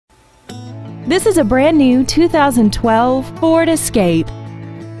This is a brand new 2012 Ford Escape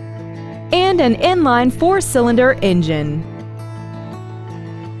and an inline 4-cylinder engine.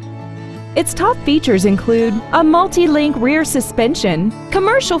 Its top features include a multi-link rear suspension,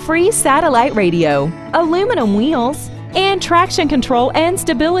 commercial-free satellite radio, aluminum wheels, and traction control and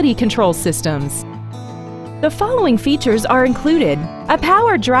stability control systems. The following features are included: a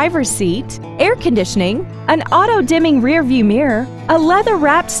power driver's seat, air conditioning, an auto-dimming rear-view mirror, a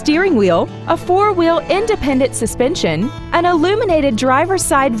leather-wrapped steering wheel, a 4-wheel independent suspension, an illuminated driver's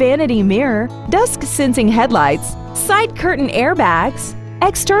side vanity mirror, dusk-sensing headlights, side curtain airbags,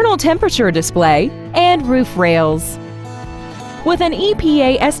 external temperature display, and roof rails. With an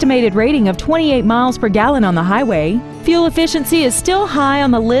EPA estimated rating of 28 miles per gallon on the highway, fuel efficiency is still high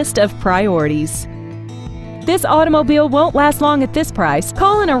on the list of priorities. This automobile won't last long at this price.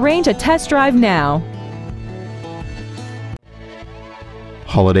 Call and arrange a test drive now.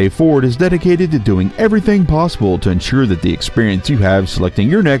 Holiday Ford is dedicated to doing everything possible to ensure that the experience you have selecting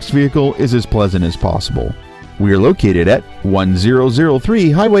your next vehicle is as pleasant as possible. We are located at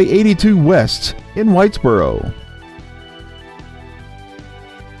 1003 Highway 82 West in Whitesboro.